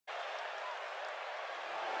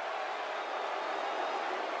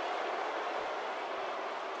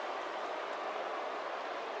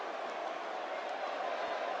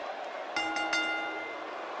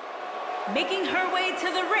making her way to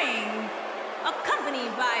the ring,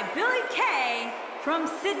 accompanied by Billy Kay from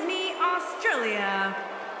Sydney, Australia,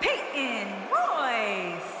 Peyton,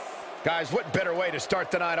 Royce. Guys, what better way to start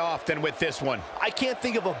the night off than with this one? I can't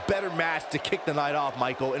think of a better match to kick the night off,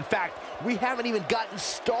 Michael. In fact, we haven't even gotten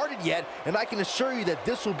started yet, and I can assure you that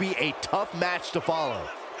this will be a tough match to follow.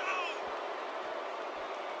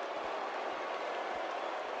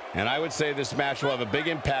 And I would say this match will have a big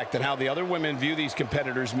impact on how the other women view these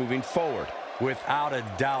competitors moving forward. Without a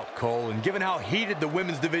doubt, Cole. And given how heated the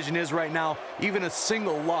women's division is right now, even a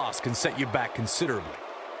single loss can set you back considerably.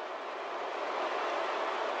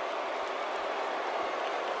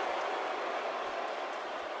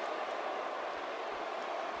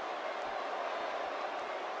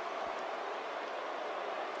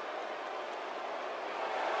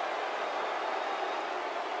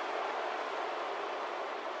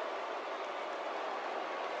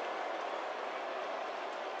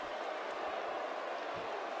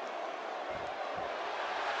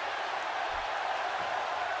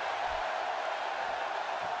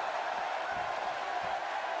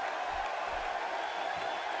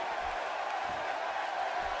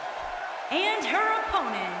 And her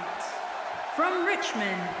opponent, from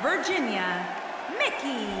Richmond, Virginia,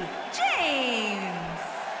 Mickie James.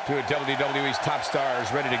 Two of WWE's top stars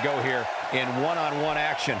ready to go here in one-on-one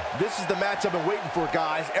action. This is the match I've been waiting for,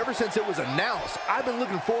 guys. Ever since it was announced, I've been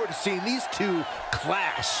looking forward to seeing these two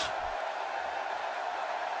clash.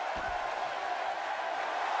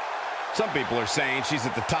 Some people are saying she's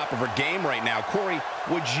at the top of her game right now. Corey,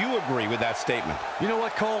 would you agree with that statement? You know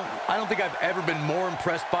what, Cole? I don't think I've ever been more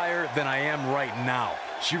impressed by her than I am right now.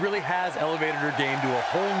 She really has elevated her game to a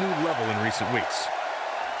whole new level in recent weeks.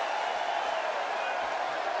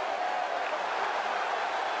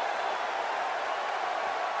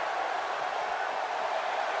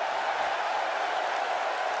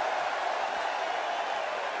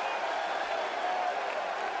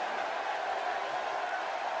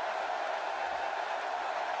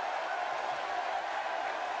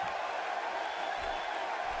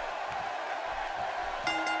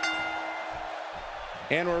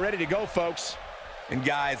 And we're ready to go, folks. And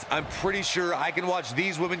guys, I'm pretty sure I can watch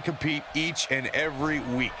these women compete each and every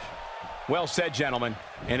week. Well said, gentlemen.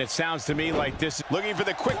 And it sounds to me like this. Looking for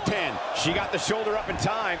the quick pin. She got the shoulder up in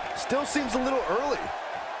time. Still seems a little early.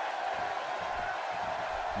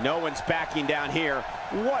 No one's backing down here.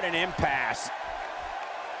 What an impasse.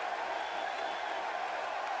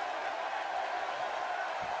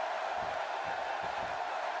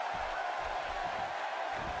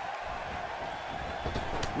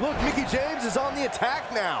 Look, Mickie James is on the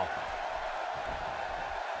attack now.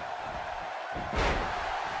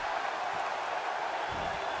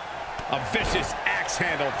 A vicious axe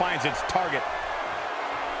handle finds its target.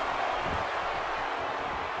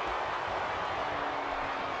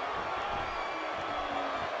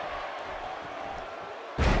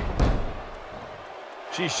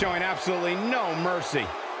 She's showing absolutely no mercy.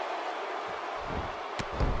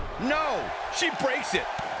 No, she breaks it.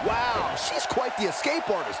 Wow, she's quite the escape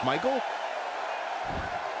artist, Michael.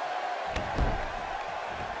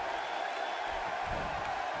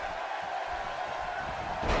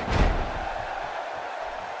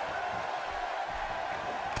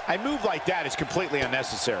 A move like that is completely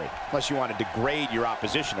unnecessary, unless you want to degrade your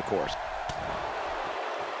opposition, of course.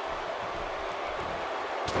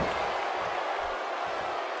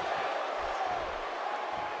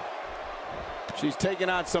 She's taking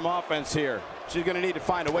on some offense here. She's going to need to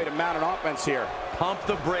find a way to mount an offense here. Pump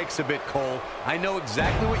the brakes a bit, Cole. I know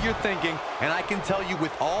exactly what you're thinking, and I can tell you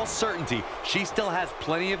with all certainty, she still has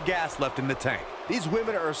plenty of gas left in the tank. These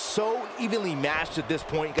women are so evenly matched at this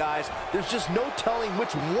point, guys. There's just no telling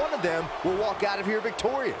which one of them will walk out of here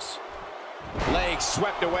victorious. Legs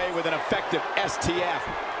swept away with an effective STF.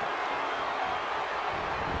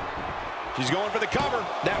 She's going for the cover.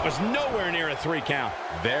 That was nowhere near a 3 count.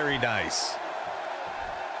 Very nice.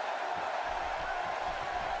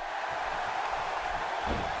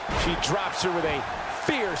 She drops her with a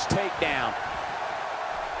fierce takedown.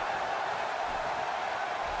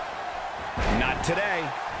 Not today.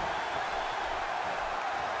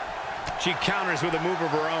 She counters with a move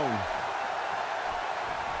of her own.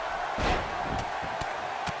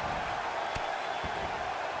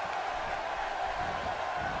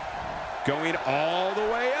 Going all the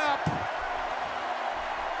way up.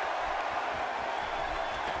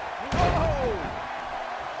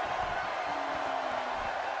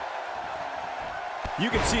 You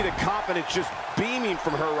can see the confidence just beaming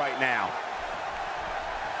from her right now.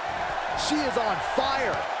 She is on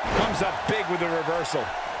fire. Comes up big with a reversal.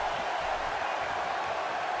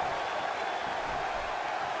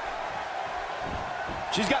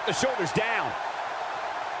 She's got the shoulders down.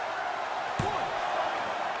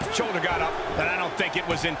 Shoulder got up, but I don't think it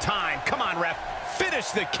was in time. Come on, ref. Finish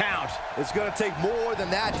the count. It's going to take more than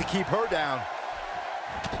that to keep her down.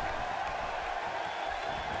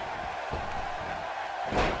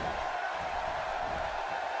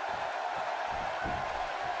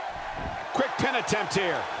 Quick pin attempt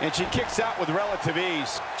here, and she kicks out with relative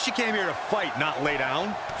ease. She came here to fight, not lay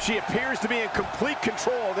down. She appears to be in complete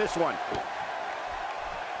control of this one.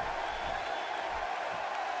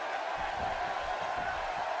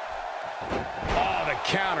 Oh, the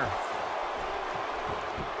counter.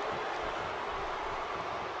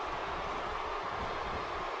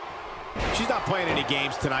 She's not playing any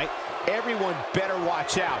games tonight. Everyone better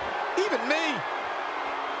watch out. Even me.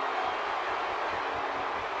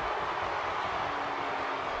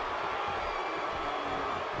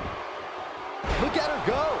 Look at her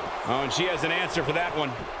go. Oh, and she has an answer for that one.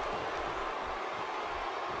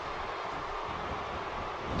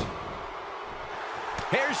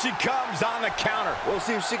 Here she comes on the counter. We'll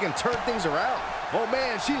see if she can turn things around. Oh,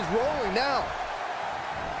 man, she's rolling now.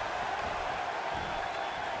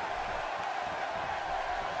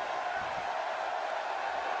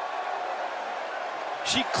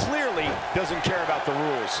 She clearly doesn't care about the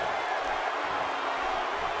rules.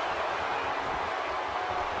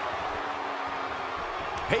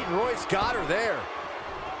 Peyton Royce got her there.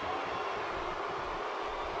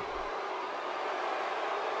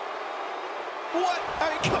 What? I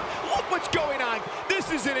mean, look what's going on.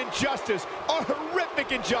 This is an injustice, a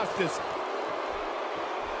horrific injustice.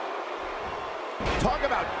 Talk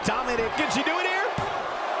about dominant. Can she do it here?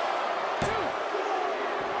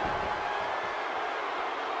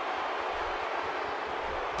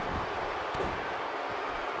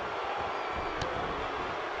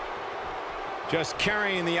 Just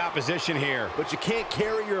carrying the opposition here. But you can't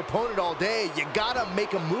carry your opponent all day. You gotta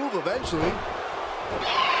make a move eventually.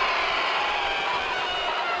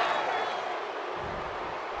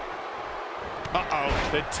 Uh-oh,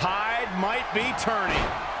 the tide might be turning.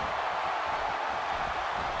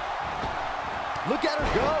 Look at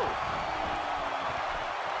her go.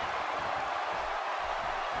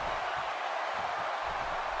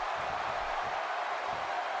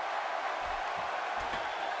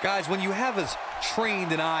 Guys, when you have as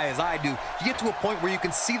trained an eye as I do, you get to a point where you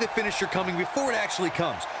can see the finisher coming before it actually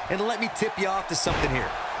comes. And let me tip you off to something here.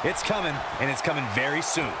 It's coming, and it's coming very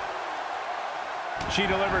soon. She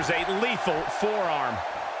delivers a lethal forearm.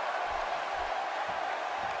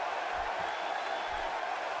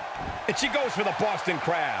 And she goes for the Boston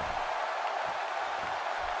Crab.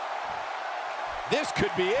 This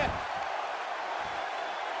could be it.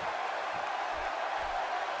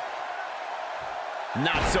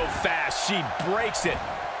 Not so fast. She breaks it.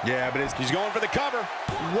 Yeah, but She's going for the cover.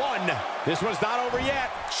 One. This one's not over yet.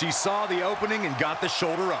 she saw the opening and got the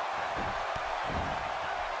shoulder up.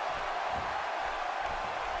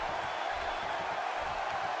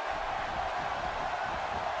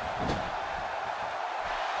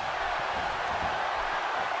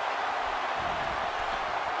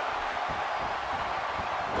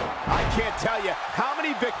 I can't tell you how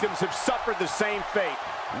many victims have suffered the same fate.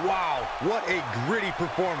 Wow, what a gritty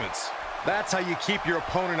performance. That's how you keep your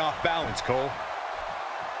opponent off balance, Cole.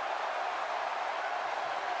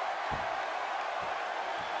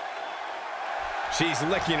 She's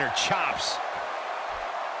licking her chops.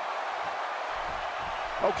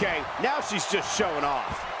 Okay, now she's just showing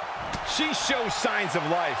off. She shows signs of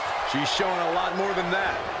life. She's showing a lot more than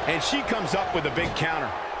that. And she comes up with a big counter.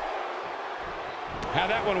 Had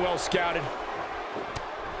that one well scouted.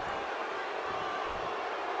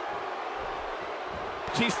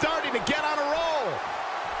 She's starting to get on a roll.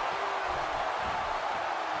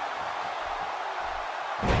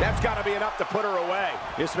 That's got to be enough to put her away.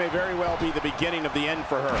 This may very well be the beginning of the end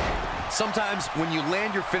for her. Sometimes when you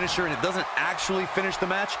land your finisher and it doesn't actually finish the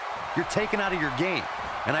match, you're taken out of your game.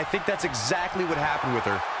 And I think that's exactly what happened with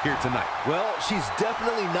her here tonight. Well, she's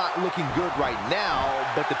definitely not looking good right now,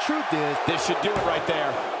 but the truth is, This should do it right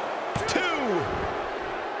there. 2.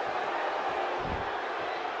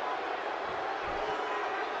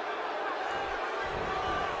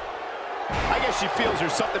 I guess she feels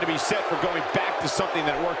there's something to be said for going back to something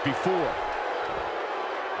that worked before.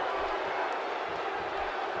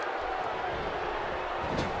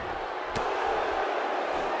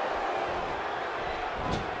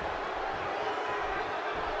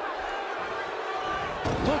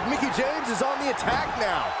 look, Mickie James is on the attack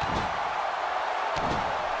now.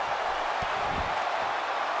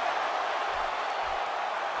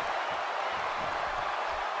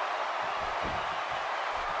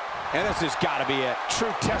 And this has got to be a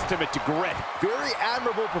true testament to grit. Very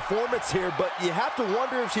admirable performance here, but you have to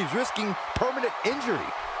wonder if she's risking permanent injury.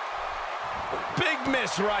 Big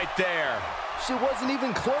miss right there. She wasn't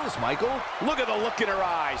even close, Michael. Look at the look in her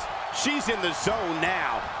eyes. She's in the zone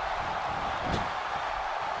now.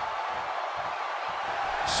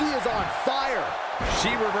 She is on fire.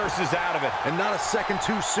 She reverses out of it. And not a second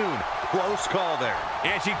too soon. Close call there.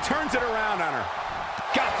 And she turns it around on her.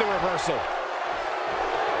 Got the reversal.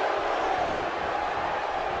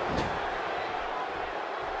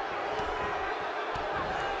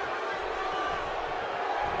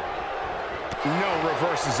 No,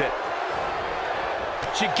 reverses it.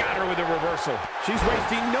 She got her with a reversal. She's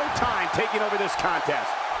wasting no time taking over this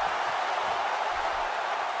contest.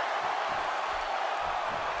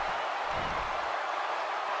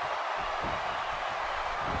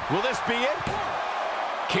 Will this be it?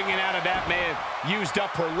 Kicking out of that may have used up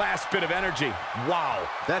her last bit of energy. Wow,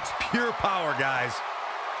 that's pure power, guys.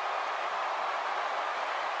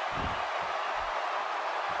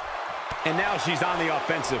 And now she's on the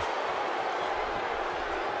offensive.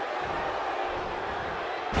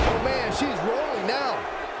 Oh, man, she's rolling now.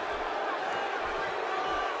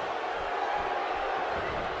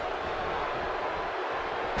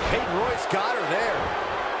 Peyton Royce got her there.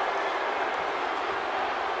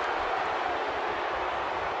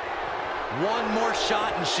 One more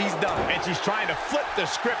shot and she's done. And she's trying to flip the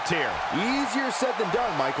script here. Easier said than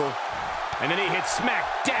done, Michael. And then he hits smack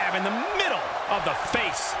dab in the middle of the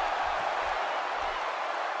face.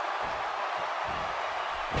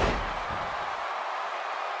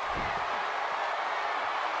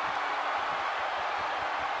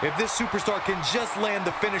 If this superstar can just land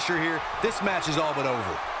the finisher here, this match is all but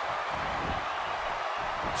over.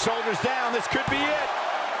 Shoulders down, this could be it.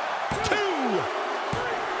 2.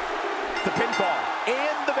 The pinfall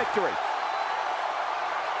and the victory.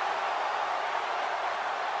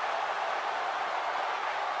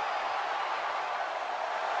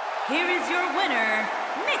 Here is your winner,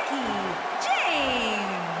 Mickie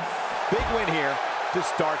James. Big win here to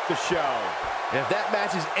start the show. And if that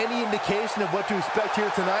match is any indication of what to expect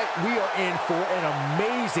here tonight, we are in for an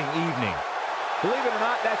amazing evening. Believe it or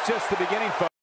not, that's just the beginning, folks.